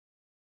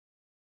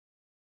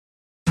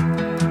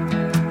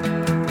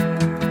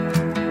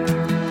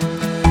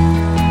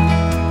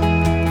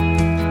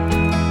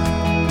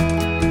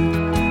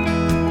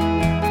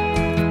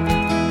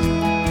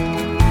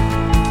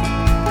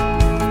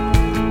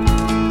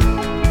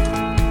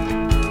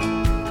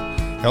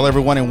Hello,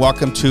 everyone, and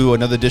welcome to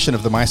another edition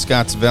of the My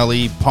Scotts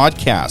Valley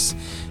podcast.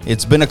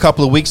 It's been a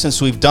couple of weeks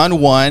since we've done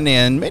one,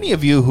 and many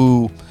of you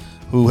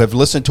who have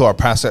listened to our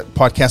past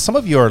podcast, some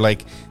of you are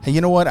like, hey,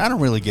 you know what? I don't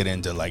really get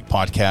into like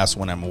podcasts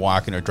when I'm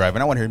walking or driving.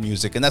 I want to hear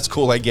music, and that's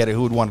cool. I get it.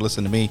 Who would want to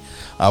listen to me,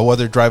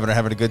 whether driving or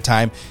having a good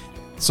time?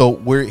 So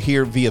we're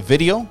here via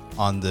video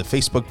on the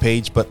Facebook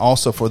page, but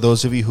also for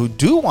those of you who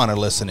do want to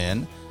listen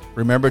in,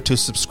 remember to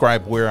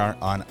subscribe. We're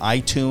on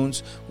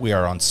iTunes, we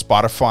are on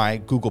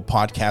Spotify, Google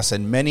Podcasts,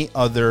 and many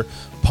other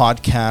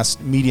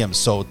podcast mediums.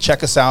 So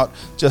check us out.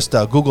 Just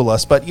Google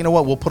us. But you know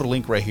what? We'll put a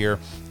link right here.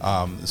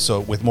 So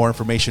with more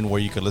information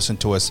where you can listen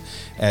to us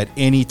at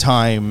any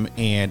time.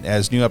 And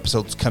as new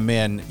episodes come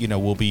in, you know,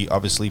 we'll be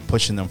obviously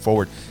pushing them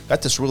forward.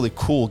 Got this really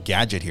cool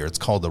gadget here. It's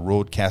called the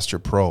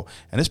Rodecaster Pro.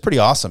 And it's pretty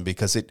awesome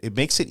because it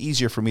makes it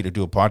easier for me to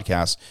do a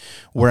podcast.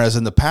 Whereas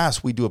in the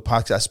past, we do a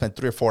podcast. I spent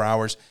 3 or 4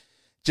 hours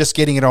just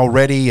getting it all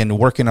ready and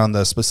working on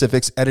the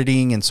specifics,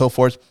 editing and so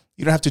forth.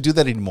 You don't have to do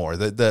that anymore.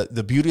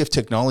 The beauty of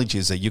technology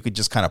is that you could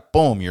just kind of,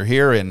 boom, you're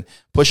here and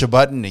push a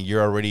button and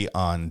you're already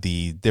on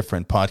the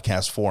different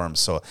podcast forums.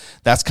 So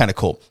that's kind of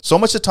cool. So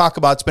much to talk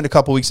about. It's been a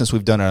couple weeks since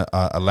we've done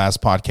a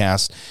last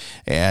podcast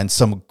and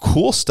some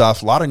cool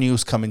stuff. A lot of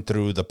news coming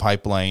through the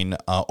pipeline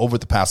over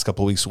the past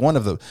couple of weeks. One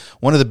of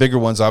the bigger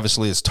ones,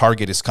 obviously, is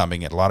Target is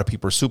coming. And a lot of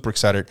people are super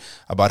excited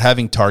about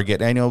having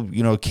Target. I know,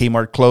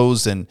 Kmart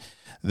closed and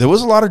there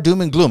was a lot of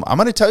doom and gloom. I'm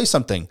going to tell you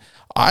something.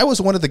 I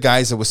was one of the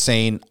guys that was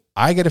saying,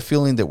 I get a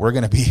feeling that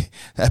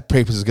that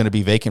place is going to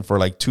be vacant for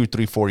like 2,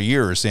 3, 4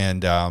 years.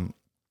 And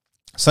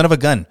son of a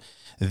gun,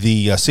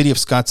 the city of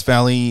Scotts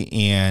Valley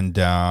and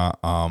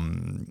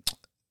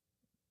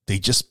they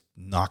just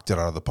knocked it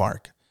out of the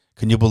park.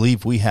 Can you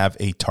believe we have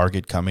a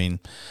Target coming?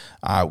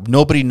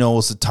 Nobody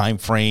knows the time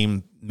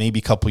frame, maybe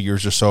a couple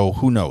years or so.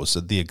 Who knows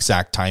the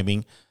exact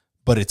timing,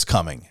 but it's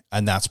coming.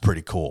 And that's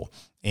pretty cool.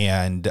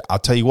 And I'll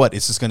tell you what,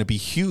 this is going to be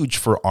huge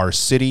for our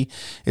city.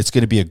 It's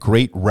going to be a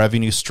great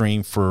revenue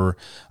stream for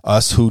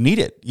us who need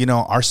it. You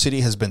know, our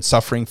city has been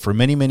suffering for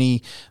many,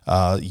 many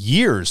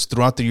years.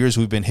 Throughout the years,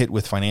 we've been hit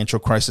with financial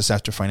crisis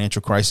after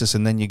financial crisis.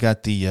 And then you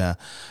got the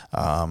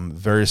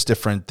various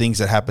different things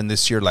that happened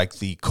this year, like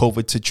the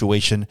COVID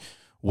situation,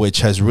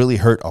 which has really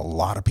hurt a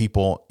lot of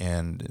people.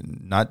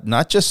 And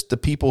not just the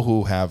people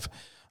who have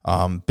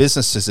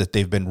businesses that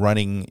they've been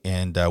running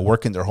and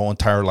working their whole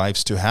entire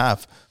lives to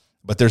have.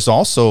 But there's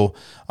also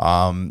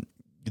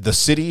the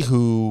city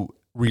who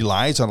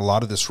relies on a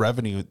lot of this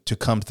revenue to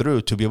come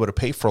through to be able to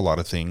pay for a lot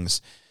of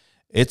things.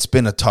 It's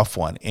been a tough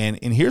one. And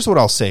here's what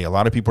I'll say. A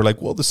lot of people are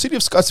like, well, the city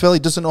of Scotts Valley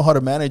doesn't know how to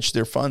manage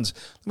their funds.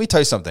 Let me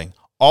tell you something.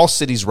 All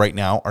cities right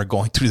now are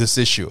going through this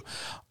issue.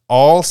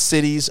 All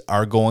cities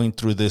are going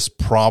through this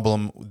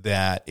problem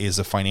that is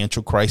a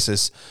financial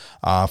crisis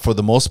for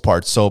the most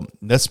part. So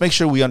let's make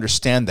sure we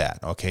understand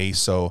that, okay?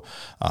 So,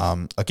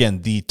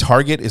 again, the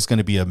Target is going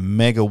to be a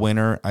mega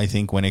winner, I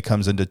think, when it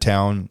comes into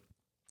town.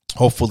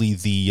 Hopefully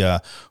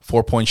the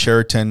 4 Point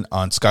Sheraton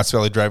on Scotts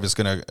Valley Drive is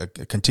going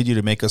to continue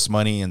to make us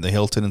money, and the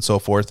Hilton and so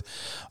forth.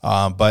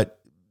 But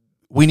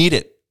we need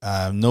it.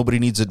 Nobody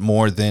needs it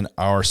more than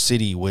our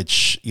city,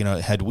 which,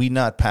 had we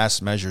not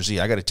passed Measure Z,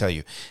 I got to tell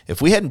you,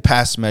 if we hadn't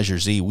passed Measure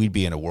Z, we'd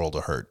be in a world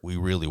of hurt. We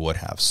really would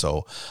have.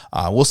 So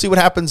we'll see what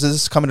happens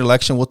this coming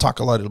election. We'll talk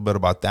a little bit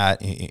about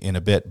that in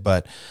a bit.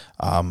 But,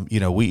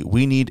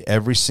 we need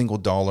every single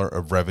dollar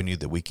of revenue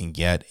that we can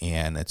get.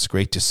 And it's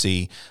great to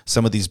see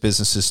some of these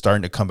businesses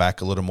starting to come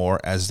back a little more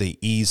as they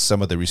ease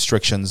some of the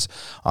restrictions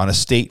on a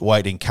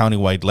statewide and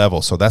countywide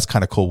level. So that's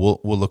kind of cool.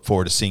 We'll look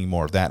forward to seeing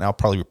more of that. And I'll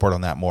probably report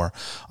on that more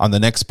on the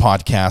next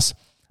podcast.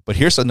 But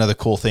here's another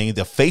cool thing,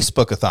 the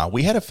Facebook-a-thon.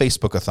 We had a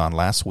Facebook-a-thon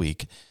last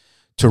week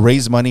to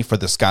raise money for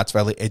the Scotts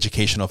Valley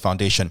Educational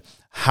Foundation.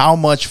 How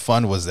much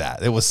fun was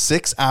that? It was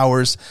 6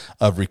 hours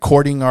of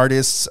recording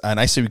artists, and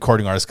I say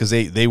recording artists because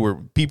they were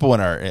people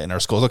in our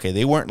schools. Okay,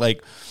 they weren't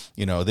like,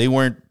 they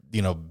weren't,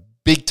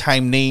 big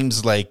time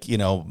names like,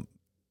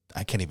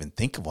 I can't even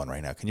think of one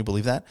right now. Can you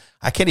believe that?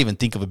 I can't even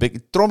think of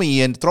throw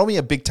me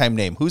a big time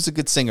name. Who's a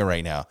good singer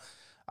right now?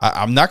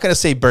 I'm not going to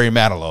say Barry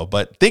Manilow,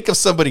 but think of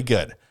somebody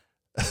good.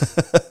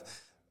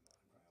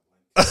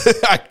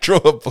 I drew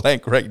a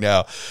blank right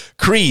now.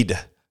 Creed,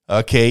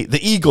 okay,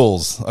 the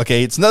Eagles,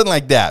 okay, it's nothing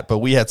like that, but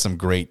we had some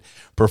great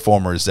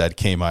performers that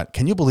came out.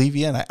 Can you believe,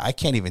 Ian? I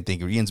can't even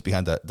think of, Ian's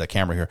behind the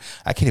camera here.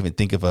 I can't even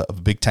think of a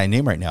big time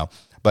name right now,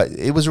 but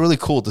it was really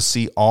cool to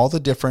see all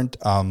the different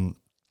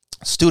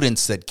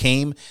students that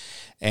came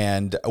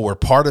and were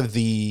part of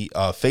the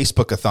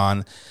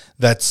Facebook-a-thon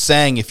that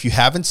sang. If you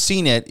haven't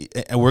seen it,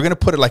 and we're going to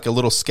put it like a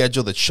little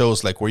schedule that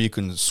shows like where you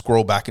can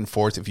scroll back and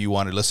forth if you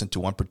want to listen to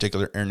one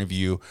particular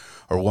interview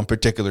or one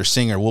particular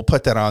singer. We'll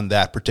put that on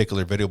that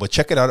particular video, but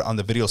check it out on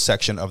the video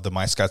section of the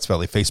My Scotts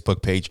Valley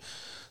Facebook page.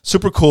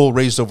 Super cool.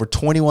 Raised over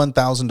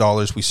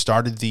 $21,000. We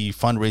started the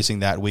fundraising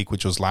that week,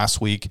 which was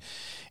last week,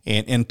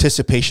 in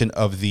anticipation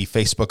of the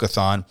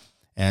Facebook-a-thon.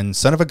 And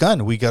son of a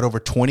gun, we got over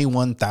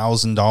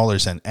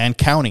 $21,000 and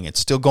counting. It's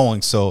still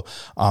going. So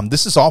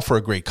this is all for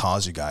a great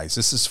cause, you guys.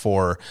 This is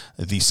for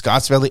the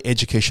Scotts Valley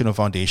Educational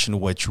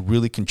Foundation, which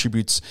really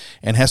contributes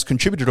and has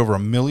contributed over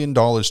 $1 million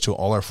to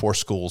all our 4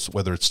 schools,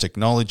 whether it's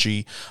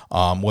technology,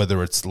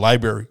 whether it's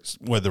libraries,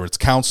 whether it's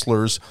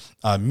counselors,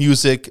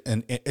 music,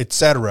 and et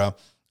cetera.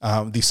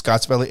 The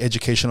Scotts Valley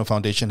Educational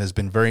Foundation has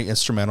been very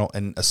instrumental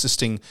in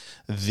assisting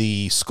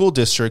the school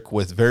district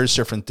with various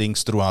different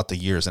things throughout the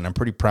years. And I'm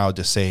pretty proud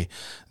to say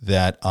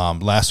that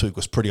last week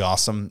was pretty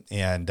awesome.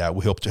 And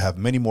we hope to have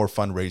many more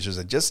fundraisers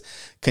and just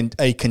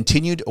a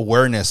continued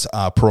awareness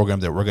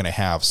program that we're going to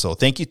have. So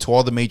thank you to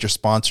all the major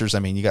sponsors. I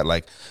mean, you got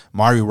like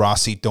Mari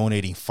Rossi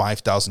donating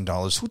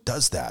 $5,000. Who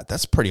does that?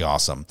 That's pretty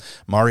awesome.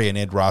 Mari and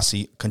Ed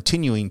Rossi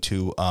continuing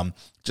to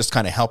just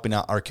kind of helping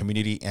out our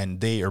community, and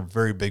they are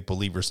very big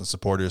believers and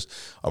supporters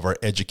of our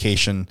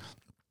educational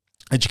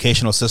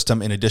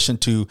system. In addition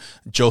to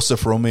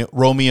Joseph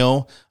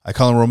Romeo, I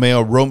call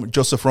him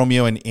Joseph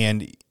Romeo,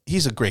 and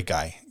he's a great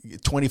guy.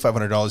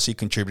 $2,500 he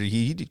contributed.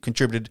 He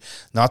contributed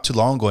not too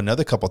long ago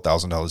another couple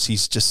 $1,000.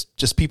 He's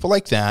just people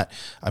like that.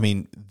 I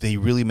mean, they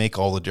really make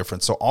all the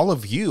difference. So all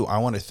of you, I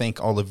want to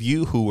thank all of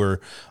you who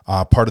were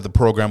part of the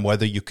program,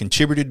 whether you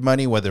contributed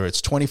money, whether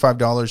it's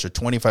 $25 or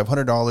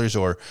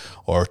 $2,500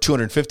 or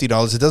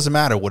 $250. It doesn't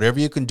matter. Whatever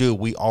you can do,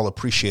 we all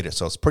appreciate it.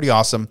 So it's pretty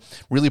awesome.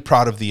 Really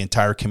proud of the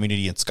entire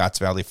community in Scotts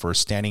Valley for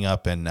standing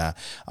up and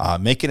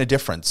making a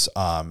difference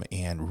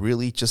and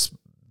really just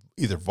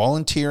either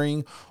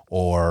volunteering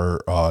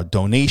or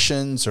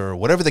donations or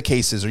whatever the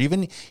case is, or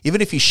even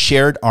if you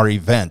shared our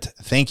event,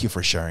 thank you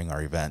for sharing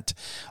our event.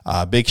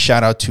 Big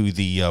shout out to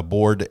the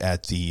board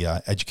at the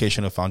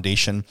Educational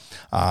Foundation.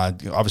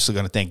 Obviously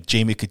going to thank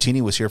Jamie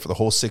Catini, was here for the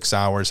whole 6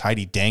 hours.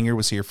 Heidi Danger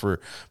was here for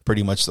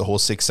pretty much the whole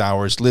 6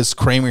 hours. Liz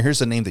Kramer,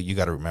 here's a name that you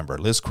got to remember.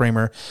 Liz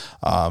Kramer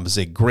is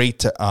a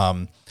great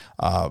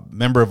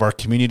member of our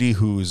community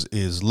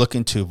is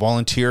looking to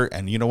volunteer.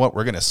 And you know what?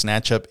 We're going to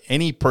snatch up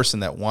any person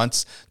that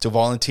wants to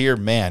volunteer.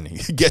 Man,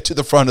 get to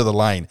the front of the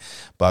line.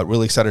 But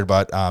really excited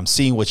about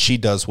seeing what she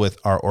does with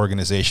our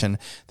organization.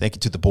 Thank you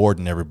to the board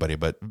and everybody,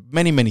 but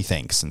many, many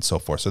thanks and so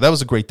forth. So that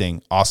was a great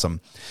thing.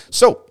 Awesome.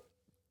 So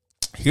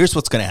here's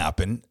what's going to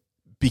happen.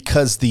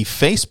 Because the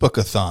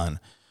Facebook-a-thon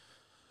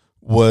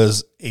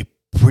was a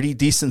pretty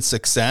decent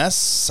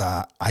success.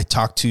 I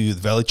talked to the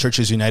Valley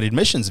Churches United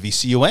Missions,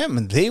 VCUM,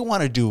 and they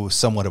want to do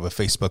somewhat of a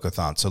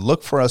Facebook-a-thon. So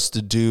look for us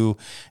to do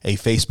a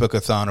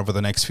Facebook-a-thon over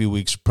the next few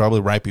weeks,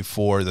 probably right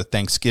before the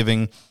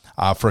Thanksgiving,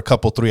 for a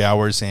couple, 3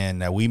 hours.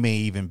 And we may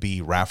even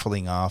be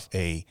raffling off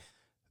a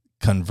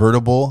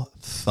convertible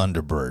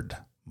Thunderbird.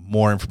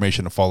 More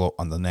information to follow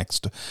on the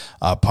next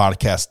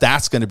podcast.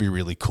 That's going to be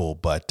really cool,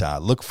 but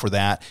look for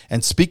that.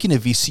 And speaking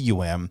of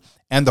VCUM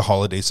and the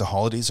holidays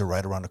are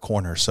right around the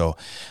corner. So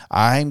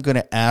I'm going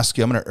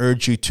to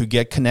urge you to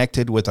get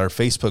connected with our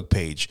Facebook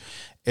page.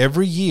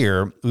 Every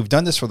year, we've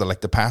done this for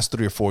the past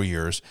 3 or 4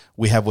 years,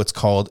 we have what's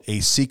called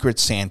a Secret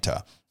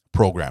Santa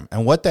program.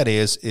 And what that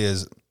is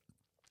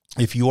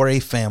if you are a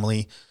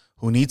family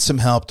who needs some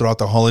help throughout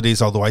the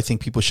holidays, although I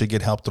think people should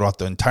get help throughout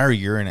the entire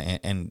year,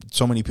 and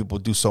so many people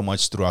do so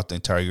much throughout the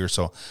entire year,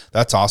 so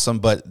that's awesome.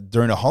 But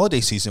during the holiday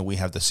season, we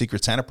have the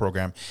Secret Santa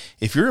program.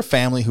 If you're a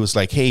family who's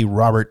like, hey,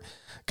 Robert,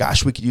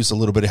 gosh, we could use a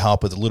little bit of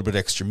help with a little bit of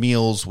extra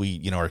meals,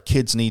 our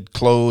kids need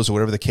clothes or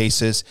whatever the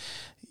case is,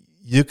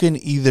 you can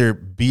either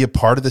be a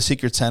part of the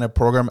Secret Santa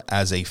program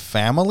as a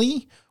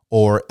family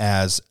or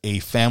as a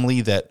family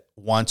that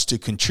wants to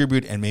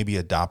contribute and maybe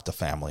adopt a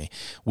family.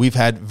 We've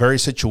had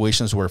various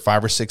situations where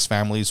 5 or 6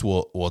 families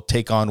will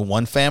take on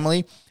one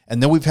family.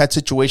 And then we've had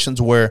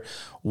situations where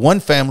one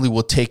family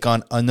will take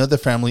on another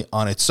family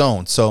on its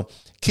own. So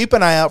keep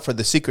an eye out for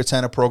the Secret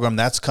Santa program.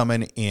 That's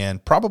coming in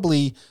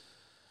probably,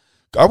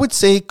 I would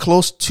say,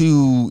 close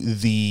to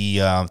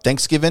the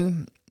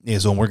Thanksgiving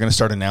is when we're going to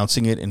start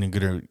announcing it, and we're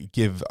going to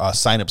give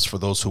signups for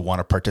those who want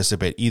to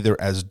participate, either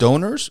as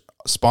donors,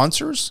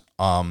 sponsors,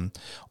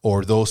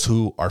 or those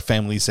who are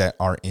families that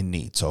are in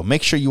need. So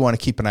make sure you want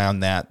to keep an eye on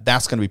that.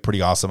 That's going to be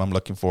pretty awesome. I'm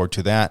looking forward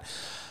to that.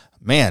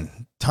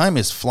 Man, time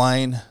is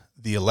flying.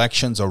 The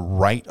elections are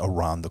right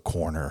around the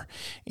corner.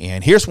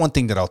 And here's one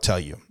thing that I'll tell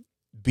you.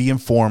 Be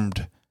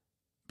informed.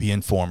 Be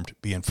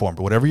informed.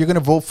 Whatever you're going to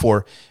vote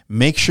for,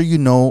 make sure you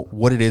know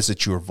what it is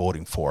that you are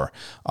voting for.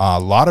 A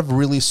lot of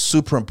really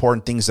super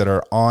important things that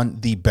are on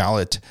the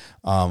ballot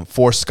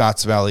for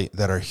Scotts Valley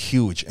that are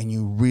huge, and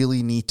you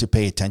really need to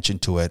pay attention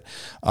to it.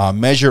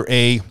 Measure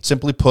A,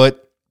 simply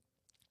put,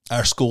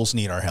 our schools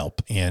need our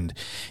help. And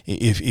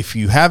if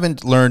you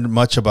haven't learned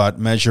much about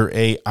Measure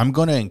A, I'm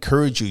going to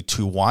encourage you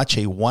to watch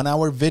a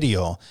 1-hour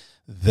video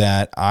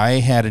that I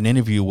had an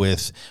interview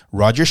with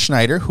Roger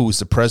Schneider, who is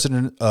the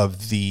president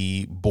of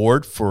the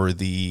board for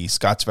the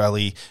Scotts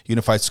Valley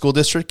Unified School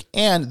District,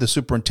 and the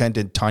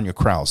superintendent, Tanya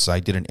Kraus. I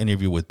did an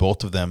interview with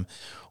both of them.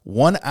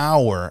 1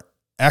 hour,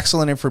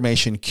 excellent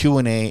information,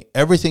 Q&A,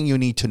 everything you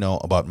need to know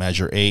about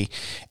Measure A.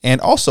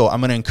 And also, I'm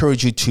going to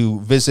encourage you to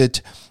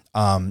visit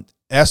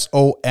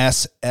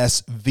SOSSV.net.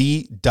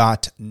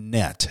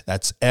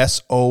 That's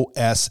SOSSV.net.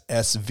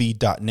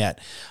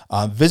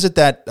 Visit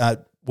that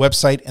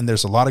website, and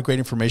there's a lot of great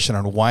information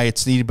on why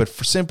it's needed. But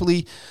for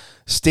simply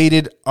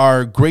stated,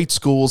 our great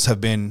schools have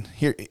been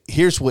here.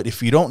 Here's what,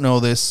 if you don't know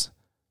this,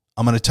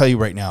 I'm going to tell you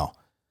right now.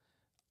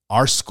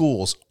 Our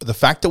schools, the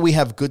fact that we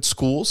have good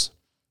schools,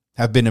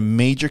 have been a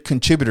major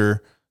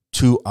contributor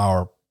to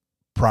our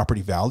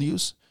property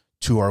values,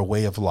 to our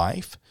way of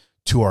life,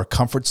 to our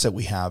comforts that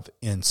we have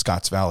in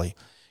Scotts Valley.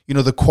 You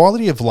know, the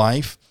quality of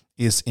life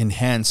is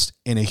enhanced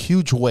in a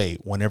huge way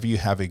whenever you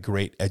have a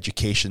great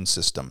education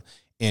system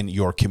in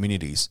your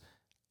communities.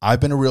 I've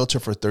been a realtor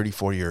for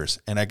 34 years,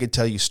 and I can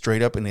tell you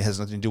straight up, and it has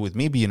nothing to do with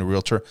me being a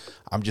realtor.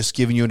 I'm just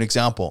giving you an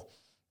example.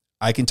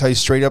 I can tell you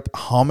straight up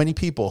how many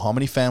people, how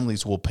many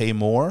families will pay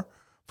more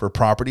for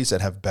properties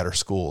that have better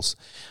schools.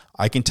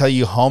 I can tell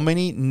you how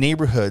many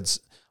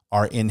neighborhoods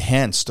are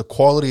enhanced. The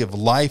quality of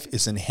life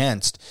is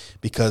enhanced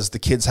because the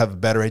kids have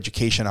better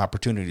education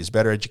opportunities,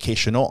 better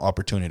educational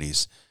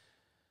opportunities.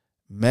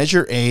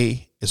 Measure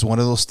A is one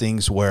of those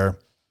things where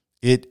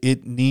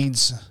it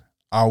needs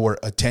our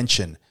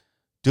attention.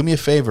 Do me a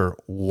favor,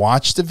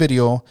 watch the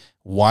video,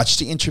 watch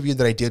the interview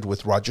that I did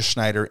with Roger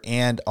Schneider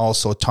and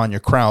also Tanya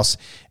Kraus,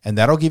 and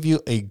that'll give you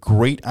a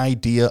great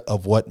idea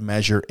of what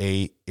Measure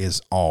A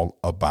is all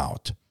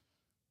about.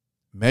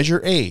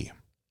 Measure A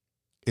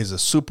is a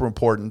super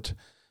important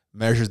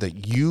measure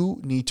that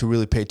you need to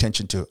really pay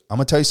attention to. I'm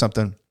going to tell you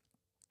something.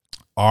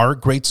 Our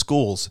great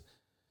schools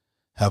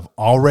have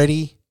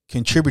already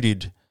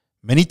contributed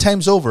many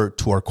times over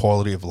to our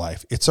quality of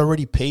life. It's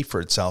already paid for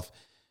itself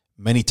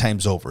many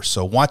times over.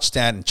 So watch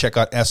that and check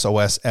out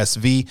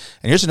SOSSV.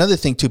 And here's another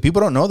thing too.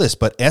 People don't know this,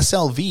 but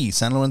SLV,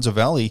 San Lorenzo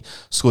Valley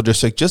School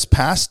District, just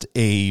passed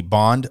a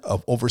bond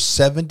of over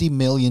 $70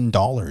 million.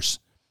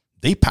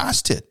 They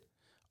passed it.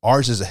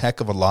 Ours is a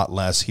heck of a lot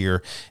less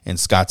here in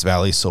Scotts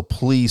Valley, so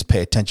please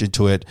pay attention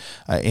to it.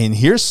 And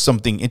here's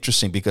something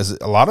interesting, because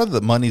a lot of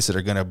the monies that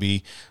are going to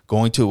be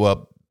going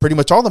to, pretty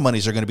much all the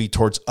monies are going to be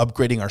towards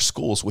upgrading our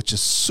schools, which is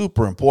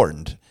super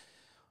important.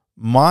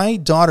 My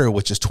daughter,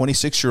 which is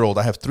 26-year-old,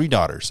 I have three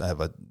daughters. I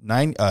have a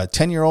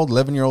 10-year-old,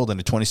 11-year-old, and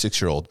a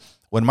 26-year-old.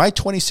 When my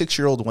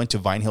 26-year-old went to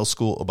Vine Hill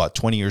School about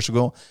 20 years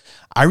ago,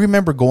 I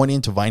remember going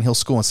into Vine Hill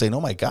School and saying, oh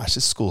my gosh,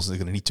 this school is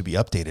going to need to be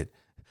updated.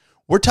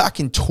 We're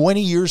talking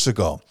 20 years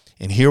ago,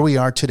 and here we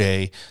are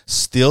today,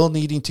 still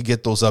needing to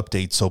get those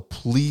updates. So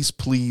please,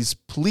 please,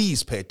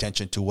 please pay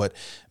attention to what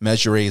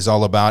Measure A is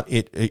all about.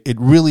 It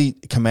really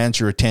commands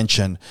your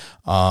attention.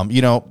 A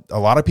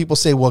lot of people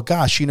say, well,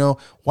 gosh,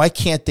 why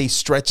can't they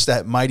stretch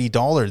that mighty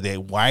dollar?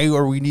 Why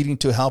are we needing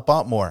to help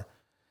out more?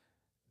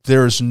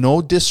 There's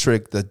no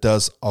district that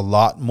does a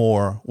lot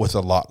more with a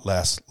lot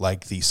less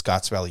like the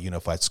Scotts Valley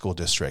Unified School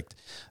District.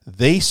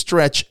 They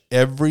stretch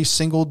every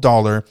single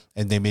dollar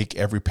and they make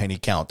every penny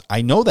count.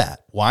 I know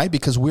that. Why?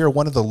 Because we are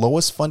one of the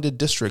lowest funded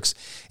districts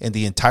in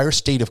the entire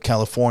state of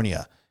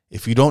California.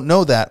 If you don't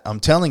know that, I'm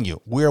telling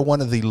you, we are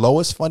one of the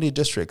lowest funded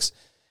districts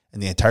in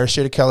the entire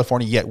state of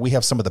California, yet we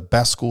have some of the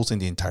best schools in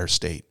the entire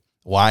state.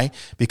 Why?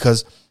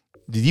 Because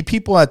the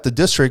people at the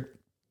district,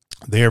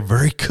 they are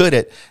very good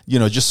at,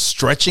 just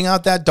stretching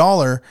out that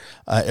dollar,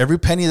 every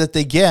penny that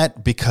they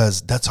get,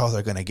 because that's all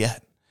they're going to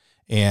get.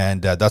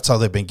 And that's all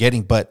they've been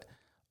getting. But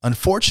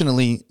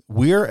unfortunately,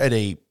 we're at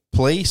a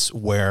place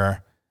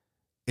where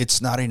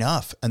it's not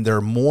enough. And there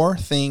are more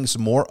things,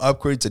 more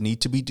upgrades that need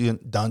to be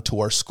done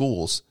to our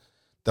schools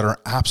that are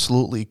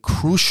absolutely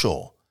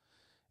crucial.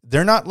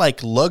 They're not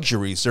like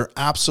luxuries. They're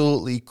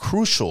absolutely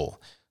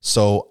crucial.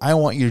 So I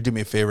want you to do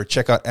me a favor,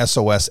 check out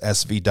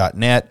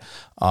SOSSV.net.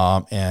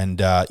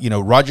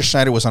 Roger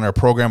Schneider was on our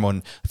program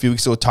a few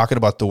weeks ago talking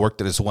about the work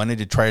that is wanted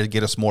to try to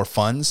get us more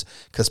funds.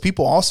 Because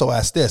people also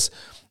ask this,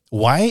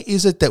 why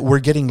is it that we're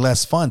getting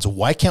less funds?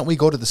 Why can't we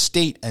go to the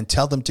state and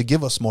tell them to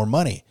give us more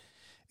money?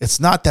 It's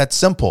not that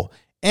simple.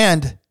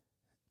 And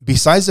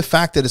besides the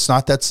fact that it's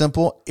not that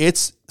simple,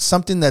 it's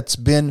something that's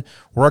been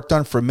worked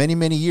on for many,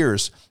 many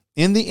years.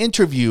 In the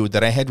interview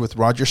that I had with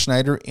Roger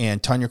Schneider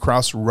and Tanya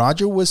Kraus,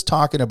 Roger was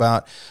talking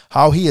about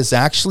how he has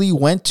actually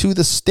went to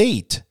the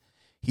state.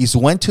 He's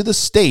went to the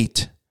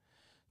state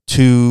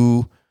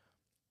to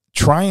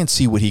try and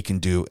see what he can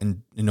do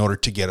in order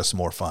to get us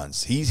more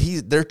funds.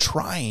 They're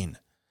trying.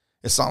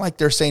 It's not like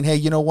they're saying, hey,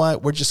 you know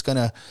what? We're just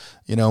gonna,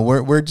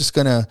 we're just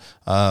gonna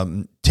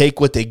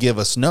take what they give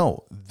us.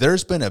 No,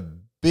 there's been a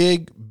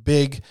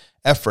big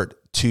effort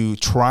to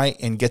try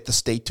and get the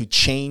state to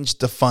change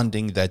the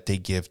funding that they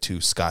give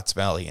to Scotts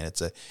Valley, and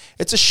it's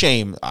a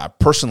shame.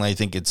 Personally, I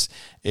think it's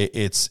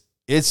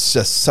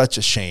just such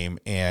a shame,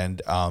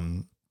 and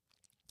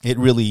it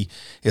really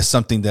is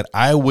something that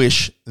I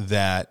wish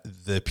that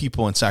the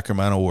people in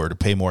Sacramento were to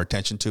pay more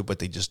attention to, but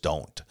they just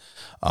don't.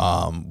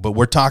 But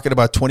we're talking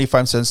about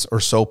 25 cents or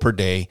so per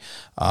day.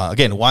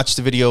 Again, watch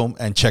the video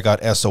and check out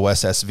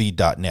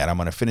SOSSV.net. I'm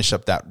going to finish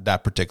up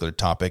that particular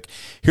topic.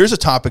 Here's a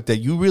topic that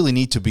you really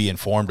need to be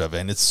informed of,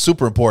 and it's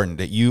super important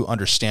that you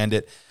understand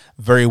it.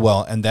 very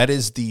well, and that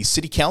is the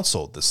city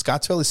council. The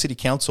Scotts Valley City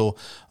Council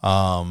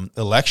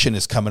election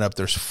is coming up.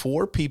 There's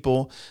 4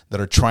 people that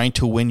are trying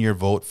to win your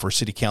vote for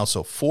city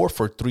council, 4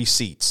 for 3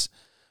 seats.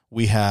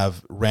 We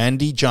have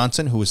Randy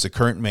Johnson, who is the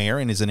current mayor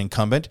and is an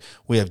incumbent.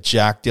 We have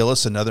Jack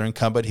Dillis, another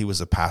incumbent. He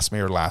was a past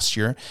mayor last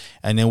year.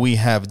 And then we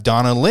have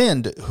Donna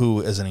Lind,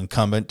 who is an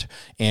incumbent.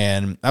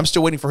 And I'm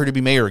still waiting for her to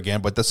be mayor again,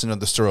 but that's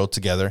another story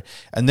altogether.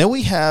 And then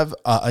we have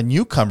a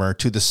newcomer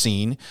to the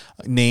scene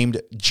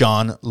named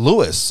John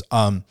Lewis.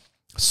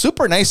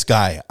 Super nice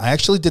guy. I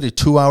actually did a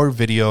 2-hour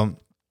video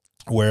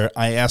where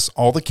I asked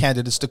all the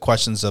candidates the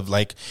questions of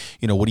like,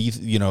 what do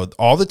you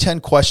all the 10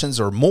 questions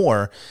or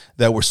more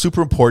that were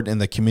super important and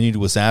the community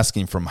was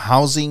asking, from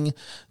housing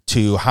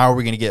to how are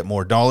we going to get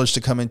more dollars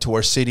to come into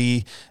our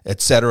city, et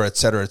cetera, et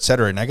cetera, et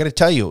cetera. And I got to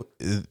tell you,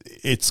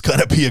 it's going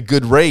to be a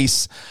good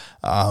race.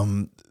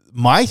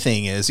 My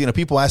thing is,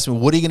 people ask me,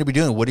 what are you going to be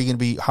doing? What are you going to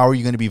be, how are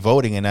you going to be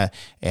voting?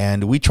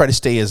 And we try to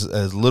stay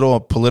as little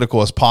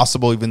political as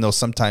possible, even though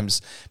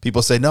sometimes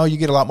people say, no, you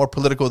get a lot more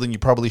political than you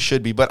probably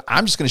should be. But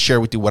I'm just going to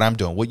share with you what I'm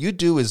doing. What you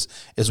do is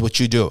what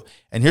you do.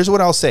 And here's what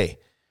I'll say.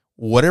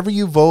 Whatever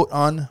you vote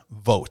on,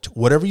 vote.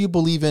 Whatever you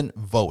believe in,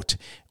 vote.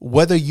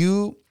 Whether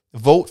you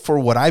vote for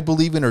what I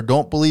believe in or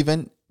don't believe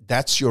in,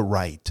 that's your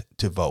right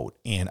to vote.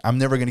 And I'm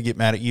never going to get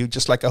mad at you,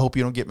 just like I hope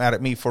you don't get mad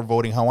at me for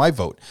voting how I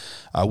vote.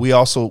 We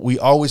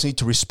always need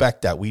to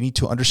respect that. We need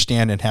to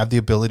understand and have the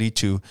ability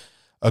to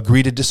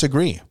agree to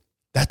disagree.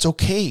 That's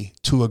okay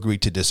to agree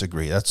to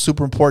disagree. That's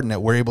super important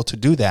that we're able to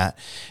do that.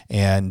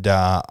 And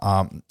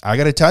I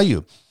got to tell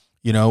you,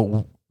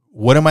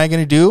 what am I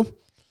going to do?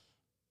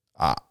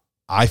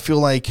 I feel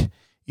like,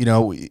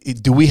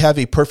 do we have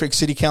a perfect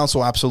city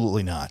council?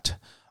 Absolutely not.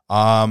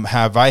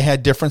 Have I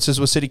had differences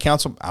with city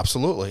council?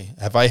 Absolutely.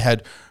 Have I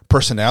had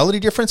personality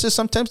differences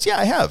sometimes? Yeah,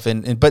 I have.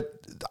 But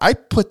I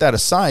put that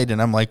aside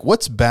and I'm like,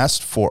 what's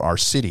best for our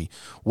city?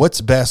 What's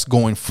best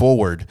going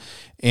forward?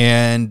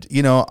 And,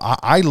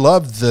 I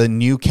love the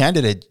new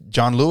candidate,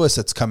 John Lewis,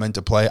 that's come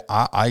into play.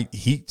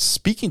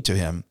 Speaking to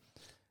him,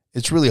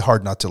 it's really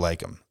hard not to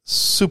like him.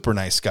 Super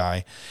nice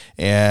guy.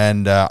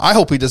 And I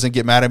hope he doesn't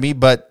get mad at me,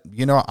 but,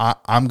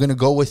 I'm going to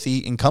go with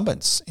the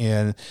incumbents.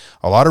 And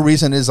a lot of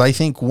reason is I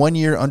think 1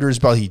 year under his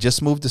belt, he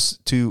just moved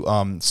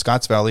to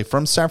Scotts Valley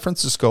from San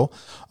Francisco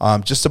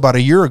just about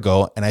a year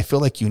ago. And I feel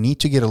like you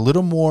need to get a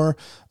little more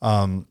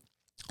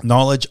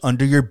knowledge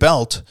under your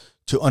belt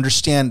to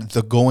understand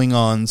the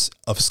going-ons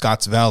of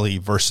Scotts Valley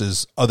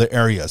versus other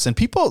areas. And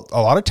people,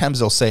 a lot of times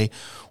they'll say,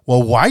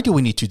 well, why do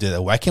we need to do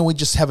that? Why can't we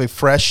just have a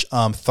fresh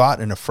thought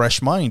and a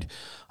fresh mind?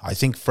 I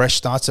think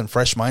fresh thoughts and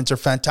fresh minds are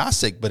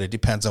fantastic, but it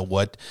depends on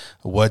what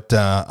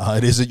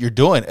it is that you're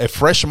doing. A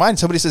fresh mind,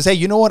 somebody says, hey,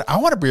 you know what? I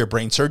want to be a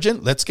brain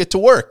surgeon. Let's get to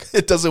work.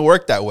 It doesn't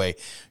work that way.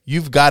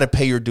 You've got to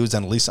pay your dues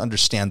and at least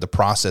understand the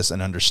process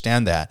and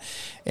understand that.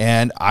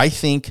 And I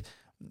think,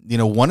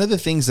 one of the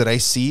things that I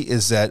see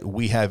is that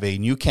we have a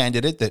new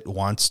candidate that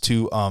wants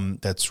to,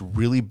 that's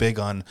really big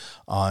on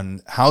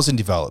housing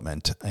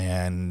development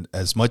and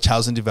as much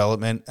housing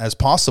development as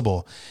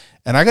possible.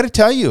 And I got to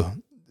tell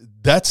you,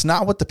 that's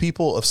not what the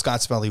people of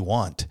Scotts Valley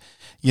want.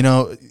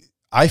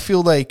 I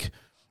feel like,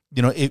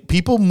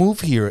 people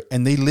move here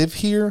and they live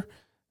here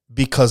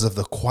because of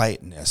the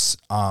quietness.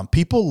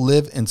 People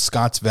live in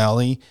Scotts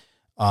Valley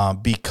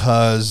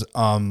because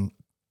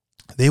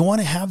they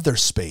want to have their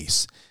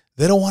space.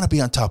 They don't want to be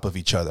on top of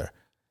each other.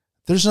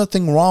 There's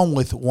nothing wrong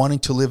with wanting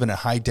to live in a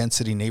high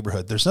density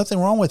neighborhood. There's nothing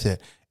wrong with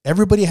it.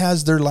 Everybody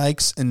has their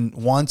likes and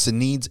wants and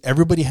needs.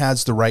 Everybody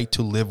has the right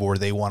to live where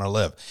they want to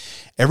live.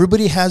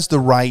 Everybody has the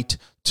right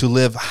to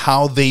live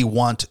how they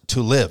want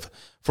to live.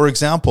 For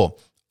example,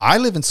 I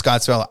live in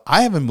Scotts Valley.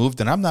 I haven't moved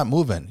and I'm not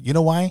moving. You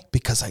know why?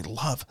 Because I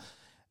love,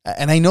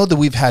 and I know that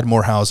we've had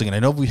more housing and I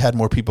know we've had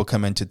more people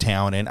come into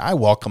town and I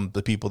welcome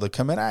the people that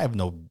come in. I have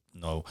no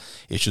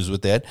issues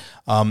with that.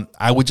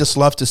 I would just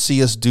love to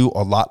see us do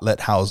a lot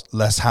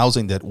less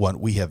housing than what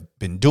we have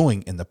been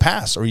doing in the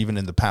past or even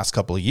in the past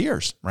couple of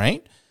years,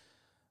 right?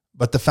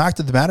 But the fact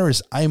of the matter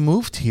is I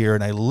moved here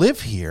and I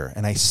live here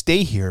and I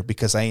stay here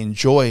because I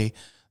enjoy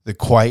the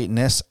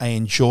quietness, I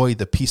enjoy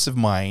the peace of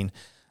mind,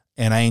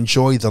 and I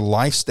enjoy the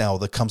lifestyle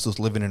that comes with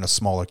living in a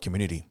smaller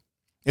community.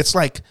 It's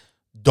like,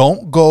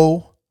 don't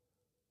go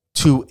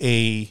to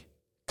a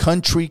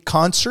country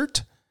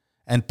concert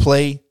and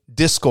play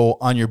disco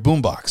on your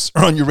boombox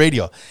or on your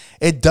radio.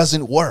 It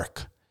doesn't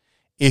work.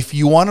 If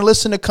you want to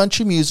listen to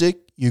country music,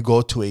 you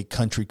go to a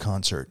country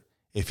concert.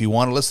 If you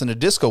want to listen to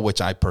disco,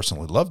 which I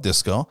personally love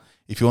disco,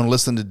 if you want to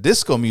listen to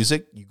disco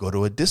music, you go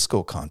to a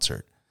disco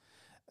concert.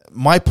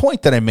 My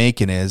point that I'm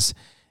making is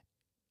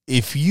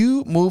if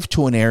you move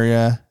to an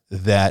area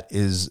that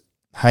is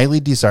highly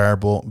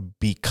desirable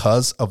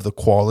because of the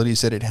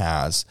qualities that it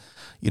has,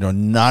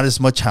 not as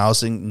much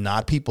housing,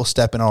 not people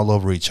stepping all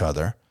over each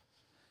other.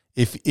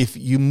 If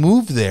you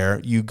move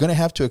there, you're going to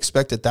have to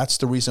expect that that's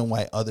the reason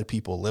why other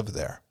people live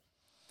there.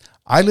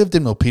 I lived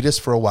in Milpitas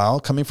for a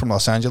while. Coming from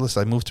Los Angeles,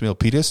 I moved to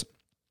Milpitas.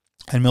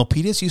 And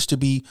Milpitas used to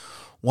be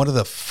one of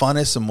the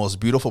funnest and most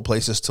beautiful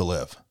places to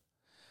live.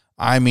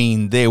 I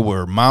mean, there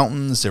were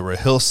mountains, there were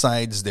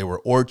hillsides, there were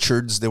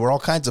orchards, there were all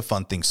kinds of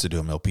fun things to do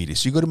in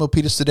Milpitas. You go to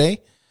Milpitas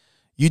today,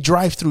 you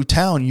drive through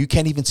town, you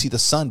can't even see the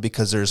sun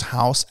because there's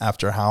house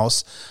after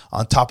house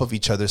on top of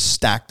each other,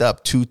 stacked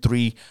up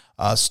 2-3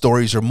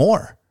 stories or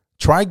more.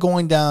 Try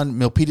going down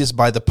Milpitas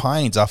by the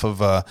Pines off of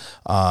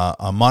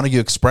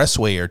Montague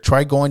Expressway, or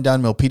try going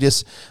down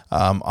Milpitas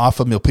off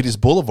of Milpitas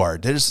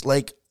Boulevard.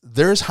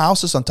 There's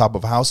houses on top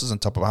of houses on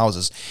top of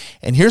houses.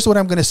 And here's what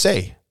I'm going to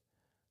say.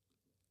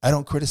 I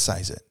don't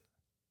criticize it.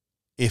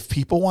 If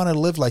people want to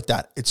live like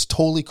that, it's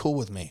totally cool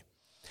with me.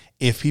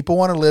 If people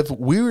want to live,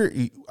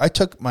 I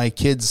took my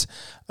kids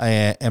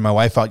and my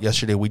wife out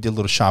yesterday. We did a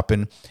little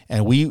shopping,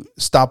 and we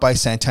stopped by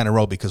Santana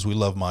Row because we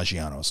love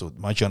Maggiano. So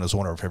Maggiano is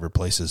one of our favorite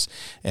places.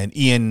 And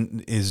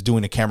Ian is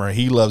doing a camera.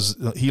 He loves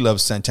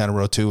Santana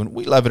Row too, and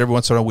we love it. Every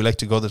once in a while, we like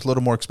to go. It's a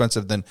little more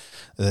expensive than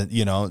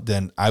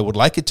I would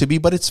like it to be,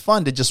 but it's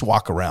fun to just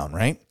walk around,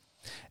 right?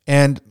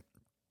 And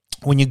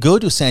when you go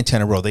to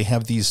Santana Row, they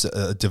have these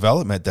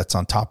development that's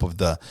on top of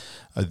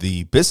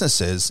the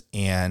businesses,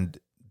 and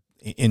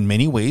in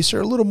many ways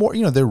they're a little more,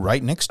 they're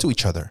right next to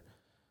each other.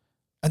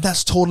 And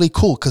that's totally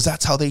cool because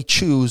that's how they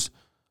choose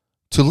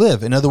to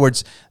live. In other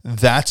words,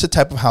 that's the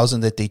type of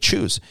housing that they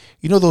choose.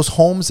 Those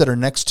homes that are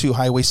next to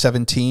Highway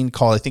 17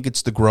 called, I think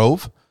it's the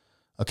Grove.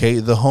 Okay,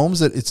 the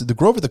homes it's the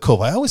Grove or the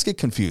Cove. I always get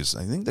confused.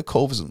 I think the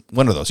Cove is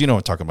one of those. You know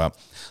what I'm talking about.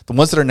 The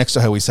ones that are next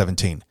to Highway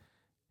 17.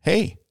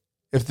 Hey,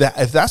 if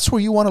that's where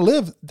you want to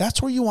live,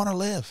 that's where you want to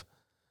live.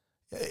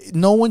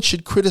 No one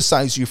should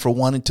criticize you for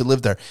wanting to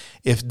live there.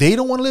 If they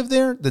don't want to live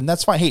there, then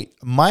that's fine. Hey,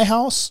 my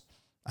house,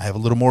 I have a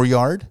little more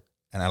yard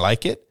and I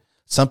like it.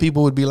 Some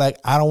people would be like,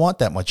 I don't want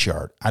that much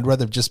yard. I'd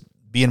rather just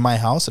be in my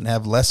house and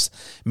have less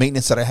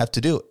maintenance that I have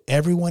to do.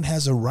 Everyone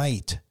has a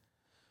right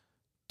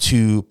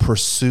to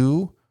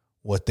pursue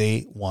what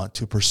they want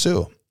to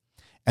pursue.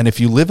 And if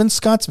you live in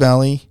Scotts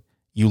Valley,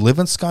 you live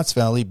in Scotts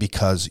Valley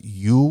because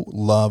you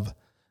love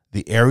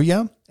the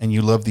area and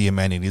you love the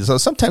amenities. So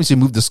sometimes you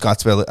move to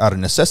Scotts Valley out of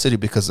necessity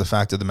because the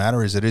fact of the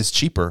matter is it is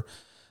cheaper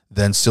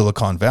than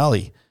Silicon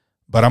Valley.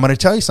 But I'm going to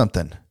tell you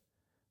something.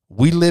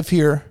 We live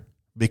here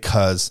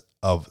because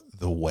of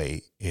the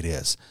way it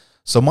is.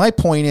 So my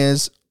point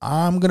is,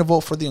 I'm going to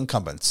vote for the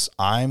incumbents.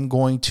 I'm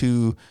going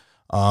to,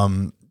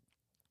 I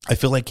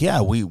feel like,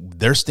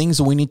 there's things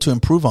that we need to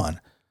improve on.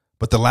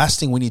 But the last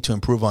thing we need to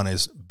improve on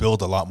is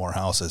build a lot more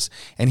houses.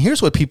 And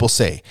here's what people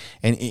say.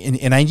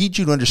 And I need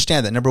you to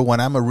understand that, number one,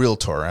 I'm a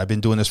realtor. I've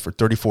been doing this for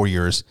 34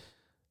 years.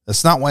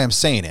 That's not why I'm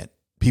saying it.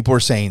 People are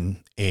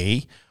saying,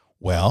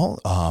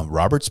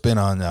 Robert's been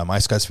on My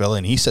Scotts Valley,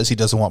 and he says he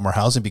doesn't want more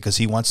housing because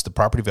he wants the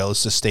property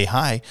values to stay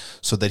high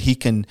so that he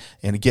can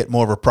get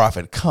more of a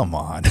profit. Come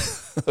on.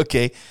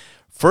 Okay.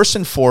 First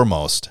and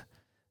foremost,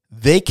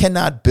 they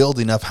cannot build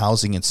enough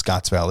housing in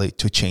Scotts Valley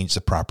to change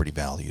the property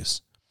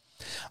values.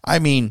 I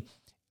mean,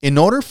 in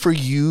order for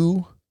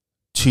you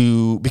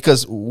to,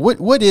 because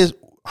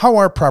how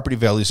are property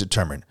values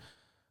determined?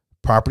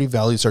 Property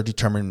values are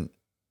determined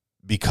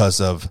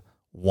because of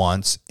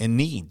wants and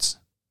needs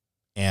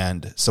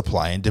and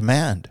supply and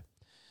demand.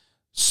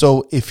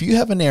 So if you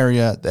have an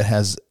area that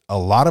has a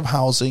lot of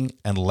housing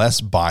and less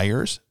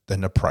buyers,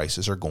 then the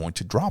prices are going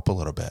to drop a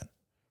little bit.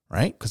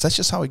 Right? Because that's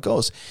just how it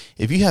goes.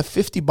 If you have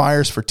 50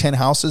 buyers for 10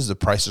 houses, the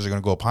prices are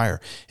going to go up higher.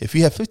 If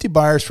you have 50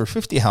 buyers for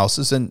 50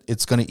 houses, then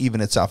it's going to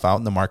even itself out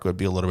and the market would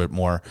be a little bit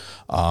more,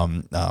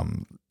 probably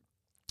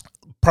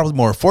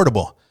more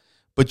affordable.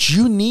 But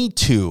you need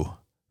to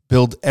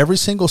build every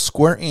single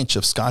square inch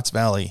of Scotts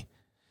Valley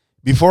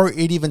before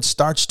it even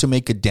starts to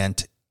make a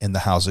dent in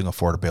the housing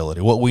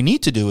affordability. What we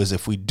need to do is,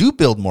 if we do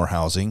build more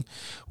housing,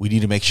 we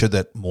need to make sure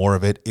that more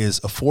of it is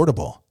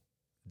affordable.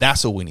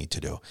 That's what we need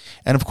to do.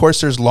 And of course,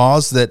 there's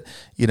laws that,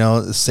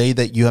 say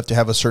that you have to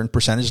have a certain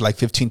percentage, like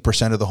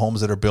 15% of the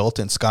homes that are built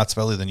in Scotts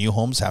Valley, the new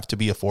homes, have to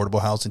be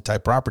affordable housing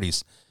type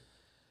properties.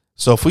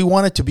 So if we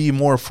want it to be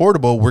more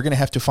affordable, we're going to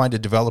have to find a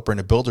developer and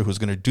a builder who's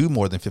going to do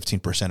more than 15%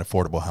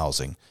 affordable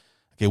housing.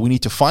 Okay, we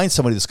need to find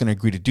somebody that's going to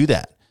agree to do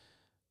that.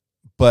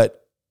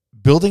 But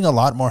building a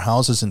lot more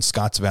houses in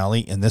Scotts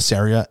Valley in this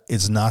area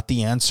is not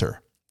the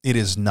answer. It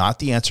is not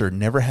the answer. It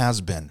never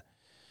has been.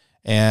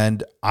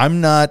 And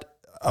I'm not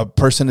a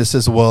person that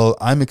says, well,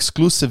 I'm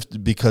exclusive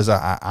because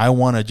I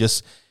want to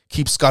just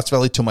keep Scotts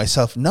Valley to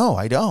myself. No,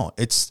 I don't.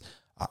 This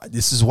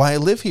is why I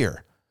live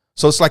here.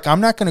 So it's like, I'm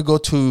not going to go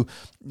to,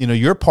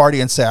 your party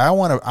and say, I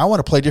want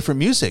to play different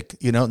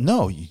music.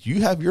 No,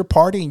 you have your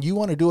party and you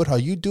want to do it how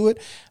you do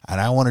it.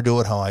 And I want to do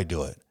it how I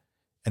do it.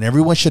 And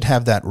everyone should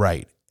have that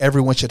right.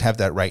 Everyone should have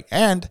that right.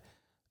 And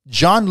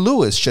John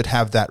Lewis should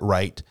have that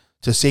right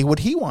to say what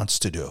he wants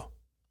to do.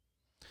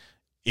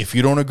 If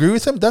you don't agree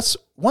with him, that's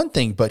one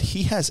thing, but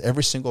he has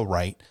every single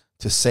right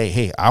to say,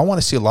 hey, I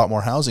want to see a lot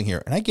more housing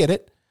here. And I get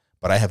it,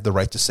 but I have the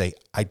right to say,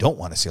 I don't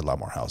want to see a lot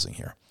more housing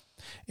here.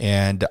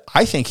 And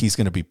I think he's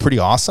going to be pretty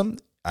awesome.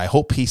 I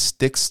hope he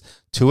sticks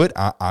to it.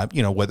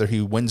 Whether he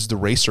wins the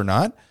race or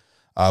not,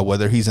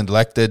 whether he's an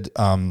elected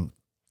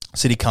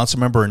city council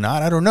member or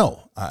not, I don't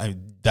know.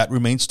 That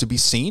remains to be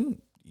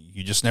seen.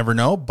 You just never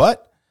know.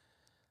 But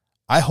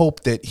I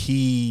hope that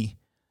he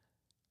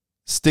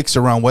sticks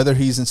around, whether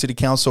he's in city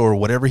council or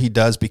whatever he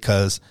does,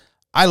 because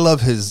I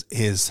love his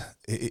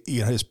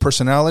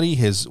personality,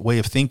 his way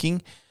of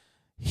thinking.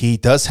 He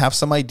does have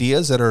some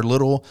ideas that are a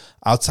little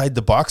outside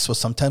the box. So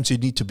sometimes you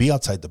need to be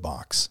outside the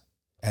box.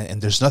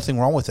 And there's nothing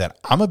wrong with that.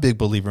 I'm a big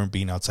believer in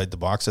being outside the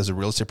box as a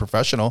real estate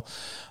professional.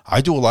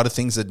 I do a lot of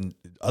things that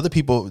other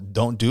people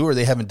don't do or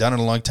they haven't done in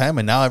a long time.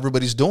 And now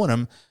everybody's doing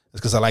them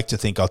because I like to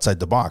think outside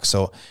the box.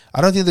 So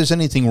I don't think there's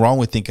anything wrong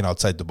with thinking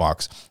outside the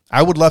box.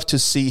 I would love to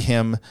see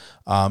him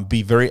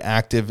be very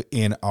active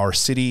in our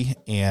city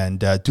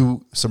and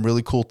do some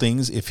really cool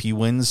things if he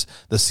wins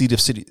the seat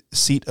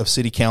of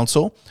city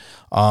council.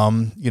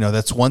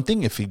 That's one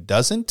thing. If he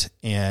doesn't,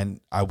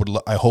 and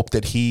I hope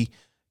that he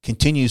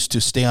continues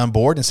to stay on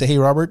board and say, hey,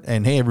 Robert,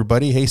 and hey,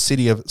 everybody, hey,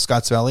 city of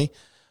Scotts Valley,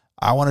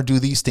 I want to do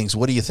these things.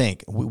 What do you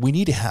think? We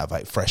need to have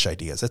fresh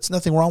ideas. That's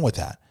nothing wrong with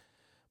that.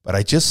 But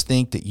I just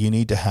think that you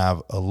need to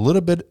have a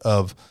little bit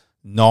of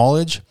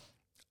knowledge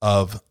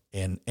of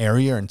an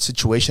area and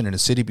situation in a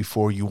city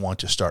before you want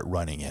to start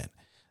running it.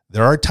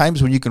 There are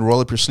times when you can roll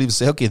up your sleeves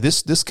and say, okay,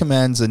 this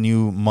commands a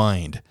new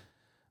mind.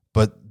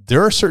 But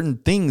there are certain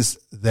things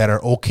that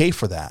are okay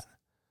for that.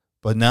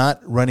 But not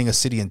running a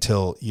city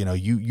until,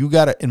 you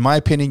got to, in my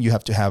opinion, you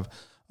have to have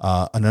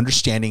an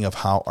understanding of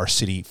how our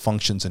city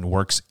functions and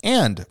works.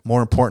 And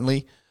more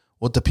importantly,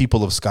 what the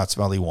people of Scotts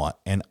Valley want.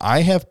 And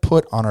I have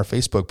put on our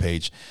Facebook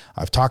page,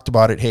 I've talked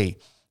about it. Hey,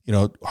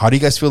 how do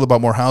you guys feel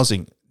about more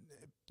housing?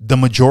 The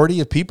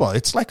majority of people,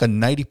 it's like a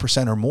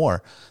 90% or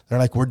more. They're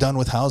like, we're done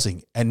with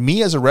housing. And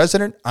me as a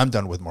resident, I'm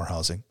done with more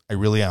housing. I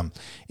really am.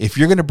 If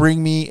you're going to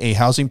bring me a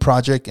housing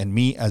project and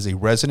me as a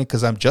resident,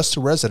 because I'm just a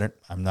resident,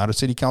 I'm not a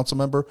city council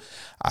member.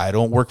 I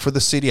don't work for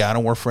the city. I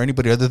don't work for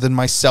anybody other than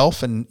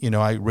myself. And,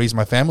 I raise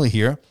my family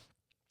here.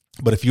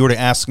 But if you were to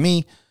ask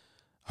me,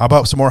 how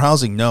about some more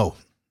housing? No,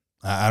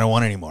 I don't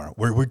want any more.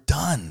 We're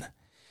done.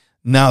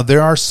 Now,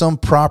 there are some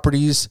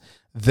properties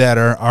that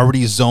are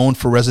already zoned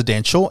for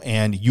residential,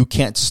 and you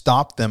can't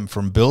stop them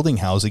from building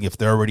housing if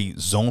they're already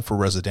zoned for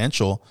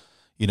residential,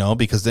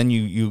 because then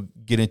you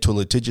get into a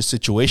litigious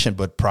situation.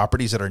 But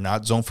properties that are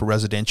not zoned for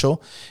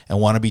residential and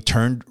want to be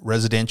turned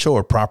residential,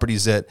 or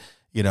properties that,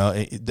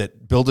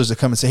 that builders that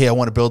come and say, hey, I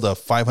want to build a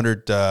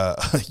 500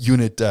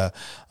 unit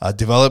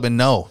development.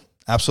 No,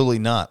 absolutely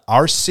not.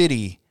 Our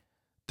city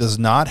does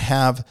not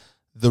have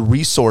the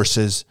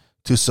resources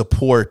to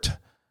support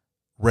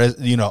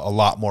a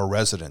lot more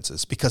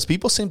residences, because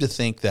people seem to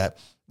think that,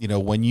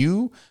 when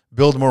you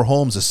build more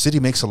homes, the city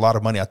makes a lot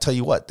of money. I'll tell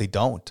you what, they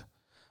don't.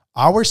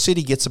 Our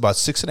city gets about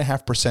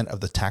 6.5%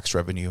 of the tax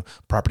revenue,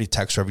 property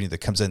tax revenue that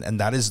comes in. And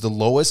that is the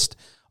lowest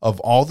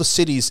of all the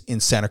cities in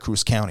Santa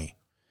Cruz County.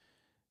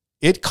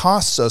 It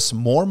costs us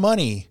more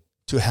money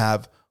to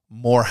have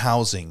more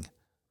housing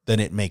than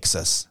it makes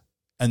us,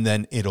 and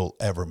then it'll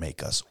ever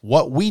make us.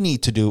 What we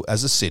need to do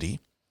as a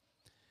city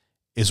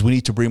is we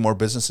need to bring more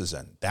businesses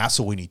in. That's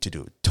what we need to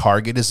do.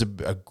 Target is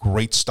a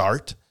great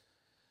start.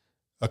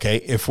 Okay,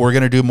 if we're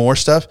going to do more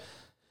stuff,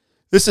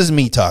 this is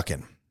me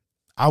talking.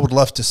 I would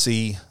love to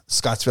see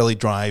Scotts Valley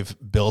Drive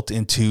built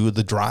into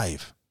the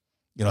drive.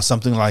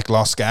 Something like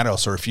Los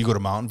Gatos, or if you go to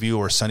Mountain View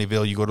or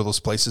Sunnyvale, you go to those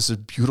places,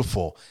 it's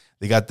beautiful.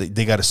 They got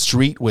a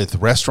street with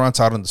restaurants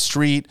out on the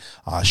street,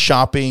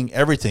 shopping,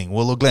 everything.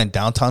 Willow Glen,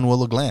 downtown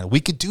Willow Glen. We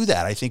could do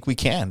that. I think we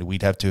can.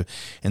 We'd have to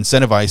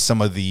incentivize some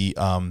of the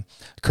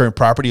current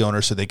property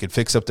owners so they could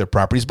fix up their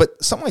properties.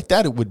 But something like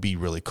that, it would be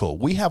really cool.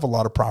 We have a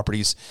lot of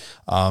properties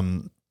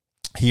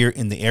here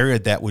in the area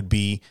that would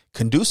be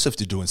conducive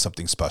to doing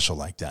something special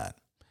like that.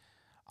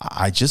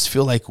 I just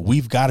feel like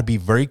we've got to be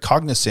very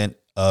cognizant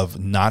of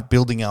not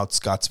building out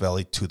Scotts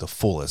Valley to the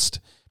fullest,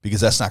 because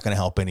that's not going to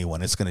help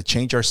anyone. It's going to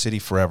change our city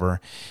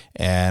forever,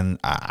 and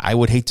I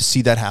would hate to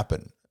see that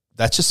happen.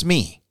 That's just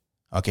me.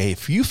 Okay,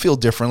 if you feel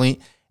differently,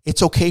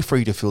 it's okay for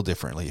you to feel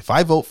differently. If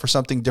I vote for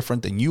something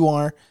different than you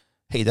are,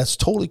 hey, that's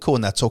totally cool,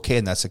 and that's okay,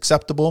 and that's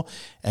acceptable,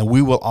 and we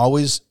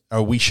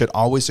should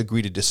always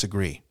agree to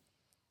disagree.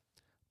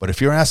 But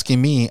if you're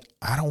asking me,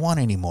 I don't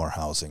want any more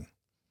housing,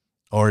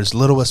 or as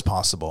little as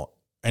possible.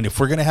 And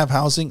if we're going to have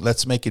housing,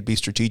 let's make it be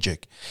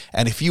strategic.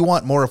 And if you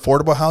want more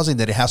affordable housing,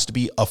 then it has to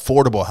be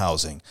affordable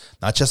housing,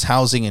 not just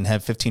housing and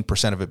have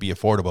 15% of it be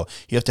affordable.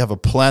 You have to have a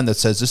plan that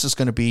says this is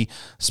going to be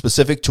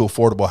specific to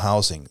affordable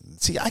housing.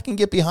 See, I can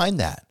get behind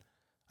that.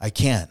 I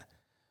can.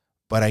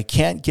 But I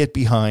can't get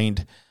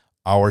behind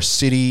our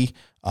city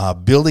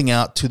building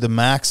out to the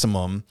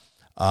maximum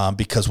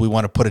because we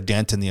want to put a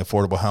dent in the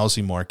affordable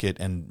housing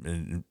market,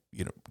 and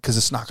because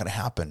it's not going to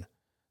happen.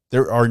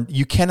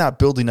 You cannot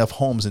build enough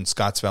homes in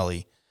Scotts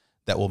Valley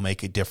that will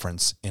make a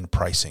difference in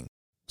pricing.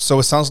 So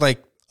it sounds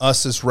like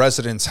us as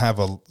residents have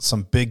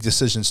some big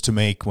decisions to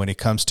make when it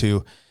comes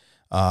to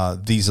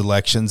these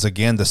elections.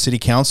 Again, the city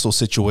council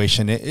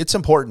situation, it's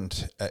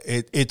important.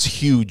 It's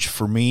huge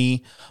for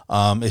me.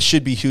 It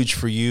should be huge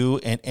for you.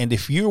 And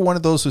if you're one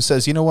of those who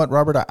says, you know what,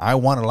 Robert, I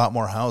want a lot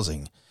more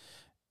housing,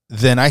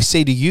 then I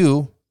say to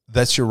you,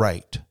 that's your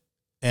right.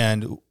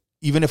 And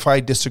even if I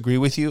disagree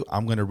with you,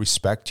 I'm going to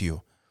respect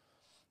you.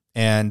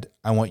 And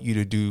I want you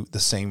to do the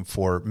same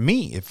for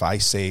me. If I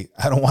say,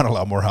 I don't want a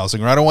lot more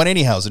housing or I don't want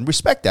any housing,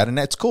 respect that. And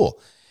that's cool.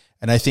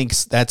 And I think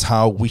that's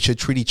how we should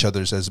treat each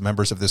other as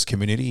members of this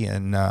community.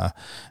 And,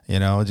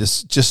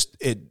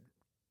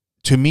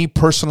 to me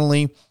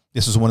personally,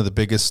 this is one of the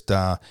biggest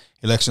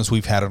elections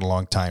we've had in a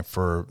long time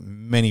for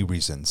many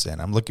reasons.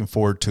 And I'm looking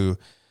forward to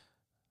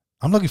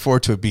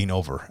it being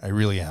over. I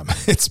really am.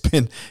 It's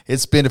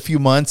been a few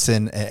months,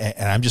 and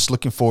I'm just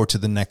looking forward to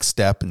the next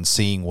step and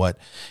seeing what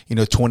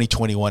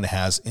 2021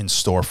 has in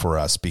store for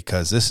us,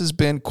 because this has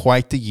been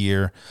quite the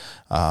year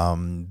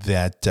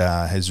that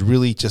has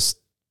really just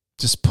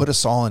put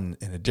us all in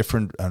a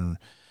different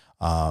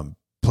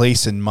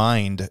place in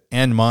mind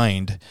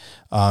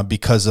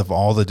because of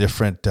all the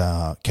different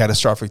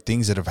catastrophic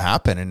things that have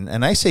happened.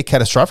 And I say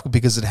catastrophic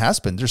because it has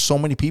been. There's so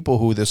many people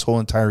who this whole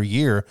entire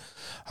year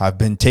have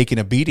been taking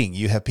a beating.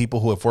 You have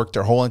people who have worked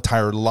their whole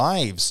entire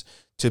lives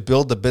to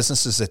build the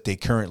businesses that they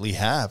currently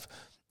have.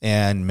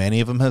 And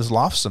many of them have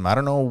lost them. I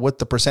don't know what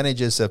the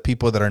percentage is of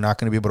people that are not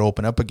going to be able to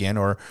open up again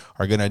or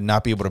are going to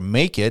not be able to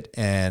make it.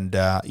 And,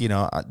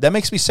 that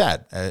makes me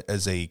sad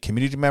as a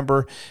community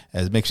member.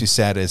 It makes me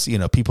sad as,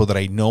 people that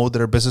I know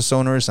that are business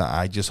owners.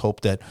 I just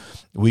hope that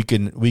we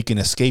can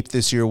escape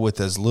this year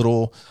with as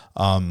little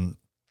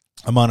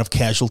amount of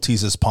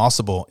casualties as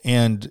possible.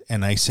 And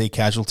I say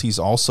casualties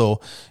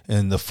also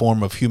in the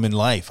form of human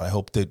life. I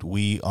hope that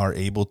we are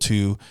able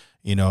to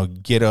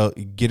get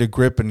a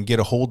grip and get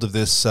a hold of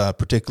this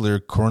particular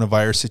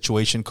coronavirus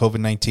situation,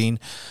 COVID-19,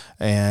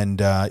 and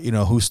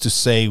who's to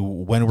say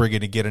when we're going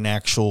to get an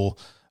actual,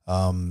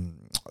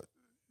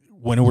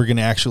 when we're going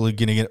to actually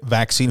get a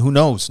vaccine? Who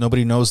knows?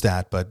 Nobody knows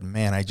that. But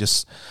man,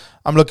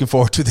 I'm looking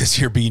forward to this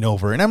year being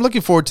over, and I'm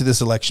looking forward to this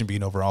election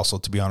being over also,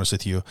 to be honest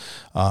with you.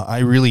 I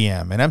really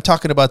am. And I'm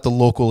talking about the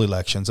local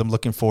elections. I'm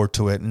looking forward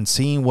to it and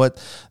seeing what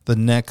the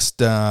next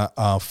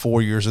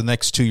 4 years, the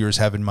next 2 years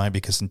have in mind,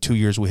 because in 2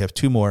 years we have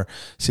 2 more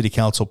city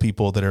council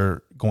people that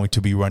are going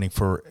to be running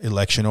for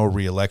election or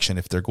re-election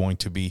if they're going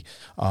to be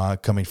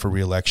coming for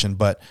re-election.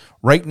 But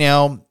right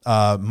now,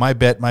 my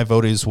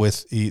vote is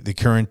with the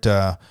current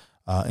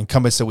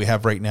incumbents that we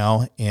have right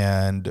now.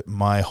 And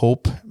my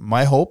hope,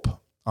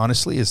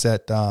 honestly, is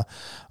that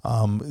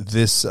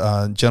this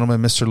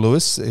gentleman, Mr.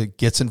 Lewis,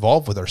 gets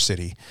involved with our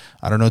city.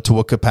 I don't know to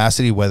what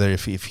capacity, whether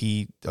if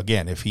he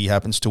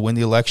happens to win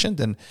the election,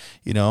 then,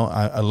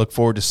 I look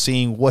forward to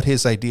seeing what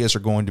his ideas are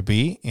going to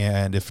be.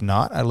 And if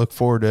not, I look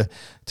forward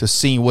to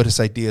seeing what his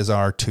ideas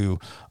are to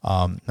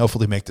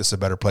hopefully make this a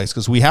better place.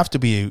 Because we have to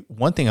be,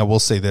 one thing I will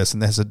say this,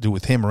 and that has to do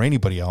with him or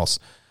anybody else.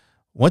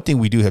 One thing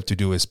we do have to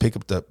do is pick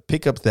up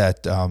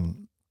that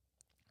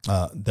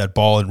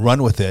ball and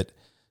run with it,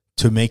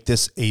 to make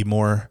this a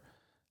more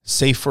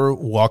safer,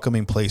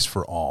 welcoming place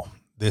for all.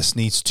 This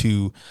needs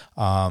to,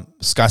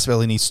 Scotts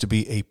Valley needs to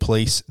be a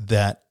place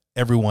that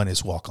everyone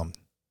is welcome,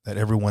 that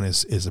everyone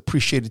is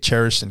appreciated,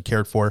 cherished, and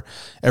cared for,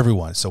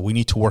 everyone. So we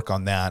need to work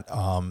on that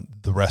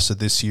the rest of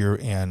this year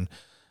and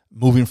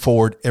moving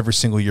forward every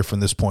single year from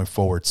this point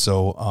forward.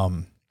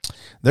 So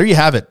there you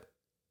have it.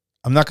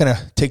 I'm not going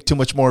to take too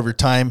much more of your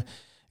time.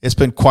 It's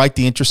been quite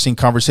the interesting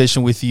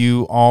conversation with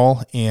you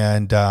all,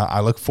 and I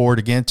look forward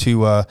again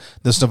to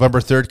this November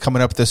 3rd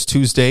coming up this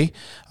Tuesday.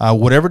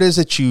 Whatever it is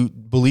that you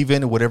believe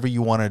in, whatever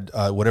you want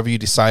to, whatever you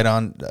decide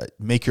on,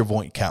 make your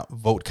vote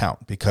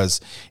count, because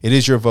it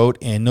is your vote,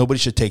 and nobody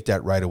should take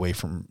that right away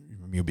from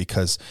you,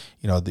 because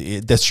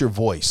that's your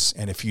voice.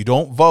 And if you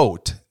don't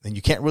vote, then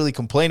you can't really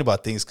complain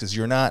about things, because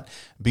you're not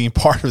being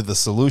part of the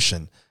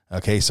solution.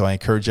 Okay, so I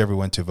encourage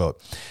everyone to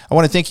vote. I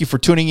want to thank you for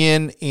tuning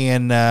in,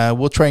 and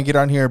we'll try and get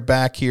on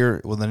back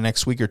here within the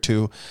next week or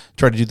two.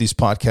 Try to do these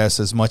podcasts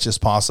as much as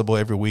possible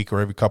every week or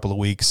every couple of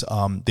weeks.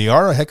 They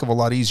are a heck of a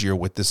lot easier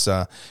with this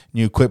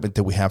new equipment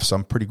that we have, so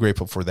I'm pretty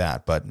grateful for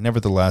that. But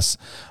nevertheless,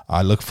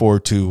 I look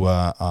forward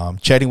to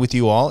chatting with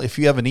you all. If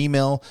you have an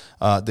email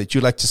that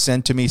you'd like to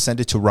send to me, send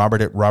it to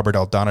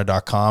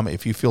robert@robertaldana.com.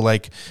 If you feel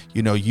like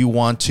you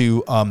want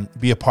to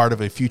be a part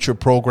of a future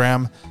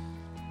program,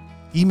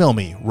 email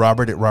me,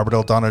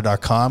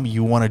 robert@robertaldana.com.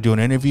 You want to do an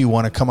interview, you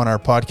want to come on our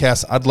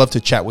podcast, I'd love to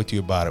chat with you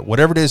about it.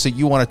 Whatever it is that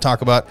you want to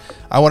talk about,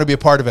 I want to be a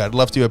part of it. I'd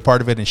love to be a part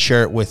of it and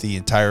share it with the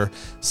entire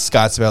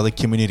Scotts Valley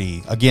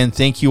community. Again,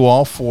 thank you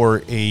all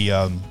for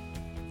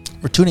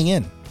tuning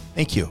in.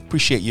 Thank you.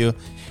 Appreciate you.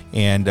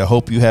 And I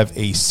hope you have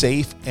a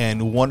safe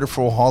and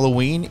wonderful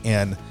Halloween.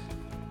 And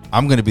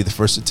I'm going to be the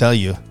first to tell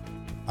you,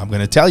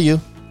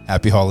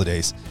 happy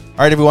holidays. All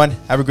right, everyone,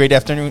 have a great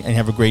afternoon and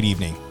have a great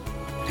evening.